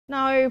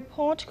Now, a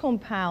report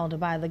compiled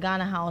by the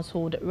Ghana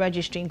Household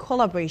Registry in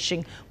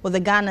collaboration with the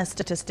Ghana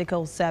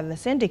Statistical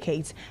Service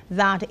indicates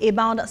that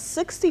about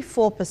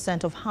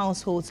 64% of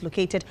households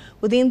located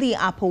within the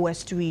Upper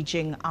West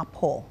region are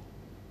poor.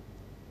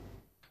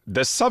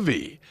 The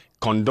survey,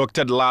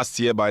 conducted last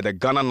year by the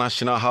Ghana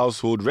National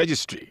Household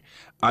Registry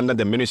under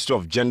the Ministry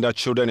of Gender,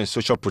 Children and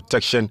Social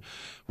Protection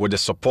with the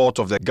support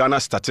of the Ghana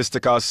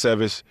Statistical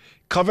Service,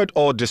 covered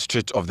all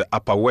districts of the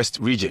Upper West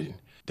region.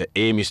 The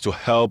aim is to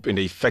help in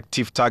the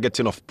effective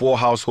targeting of poor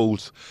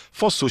households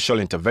for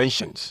social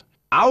interventions.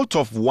 Out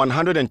of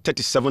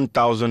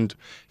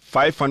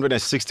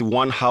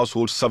 137,561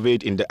 households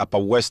surveyed in the Upper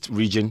West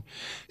region,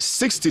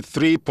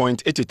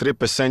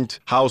 63.83%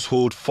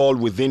 households fall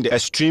within the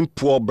extreme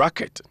poor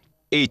bracket.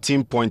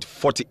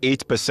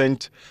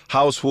 18.48%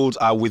 households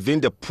are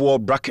within the poor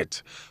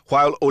bracket,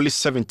 while only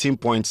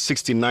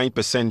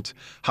 17.69%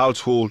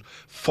 households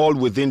fall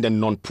within the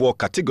non-poor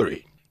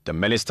category. The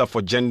Minister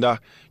for Gender,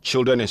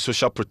 Children and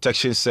Social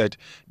Protection said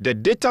the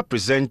data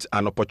present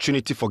an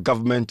opportunity for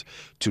government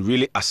to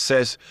really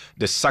assess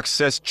the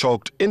success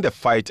chalked in the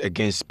fight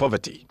against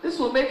poverty. This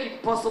will make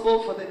it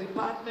possible for the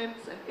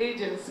departments and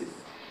agencies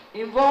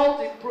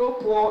involved in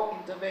pro-poor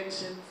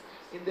interventions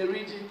in the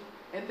region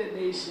and the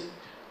nation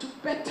to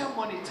better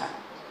monitor,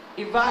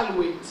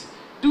 evaluate,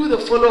 do the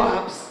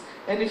follow-ups,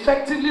 and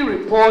effectively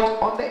report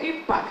on the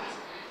impact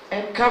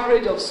and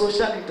coverage of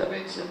social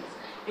interventions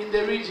in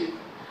the region.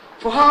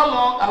 For how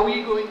long are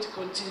we going to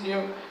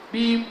continue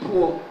being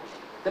poor?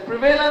 The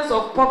prevalence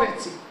of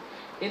poverty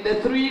in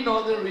the three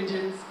northern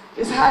regions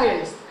is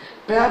highest,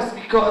 perhaps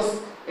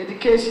because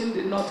education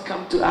did not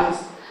come to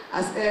us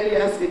as early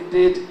as it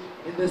did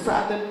in the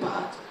southern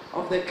part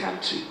of the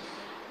country.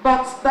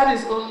 But that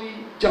is only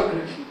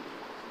geography.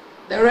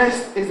 The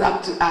rest is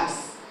up to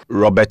us.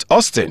 Robert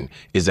Austin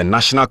is the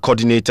national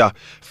coordinator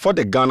for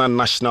the Ghana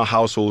National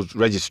Household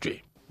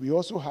Registry. We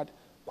also had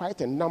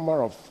quite a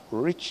number of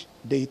rich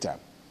data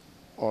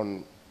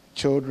on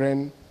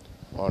children,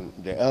 on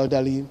the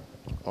elderly,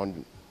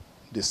 on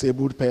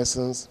disabled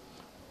persons,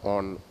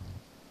 on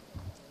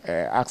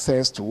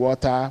access to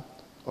water,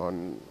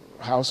 on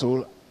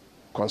household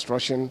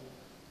construction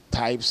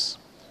types.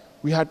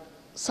 We had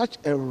such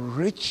a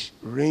rich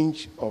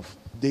range of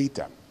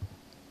data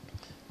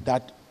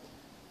that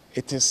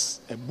it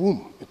is a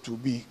boom. It will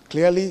be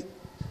clearly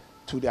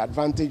to the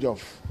advantage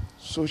of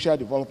social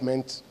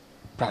development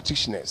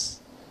practitioners,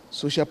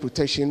 social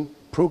protection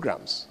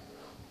programs,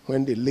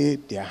 when they lay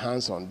their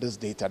hands on this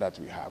data that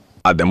we have.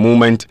 At the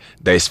moment,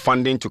 there is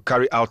funding to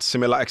carry out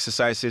similar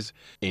exercises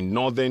in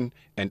Northern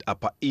and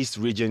Upper East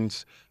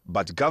regions,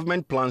 but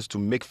government plans to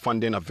make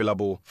funding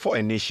available for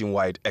a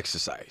nationwide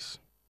exercise.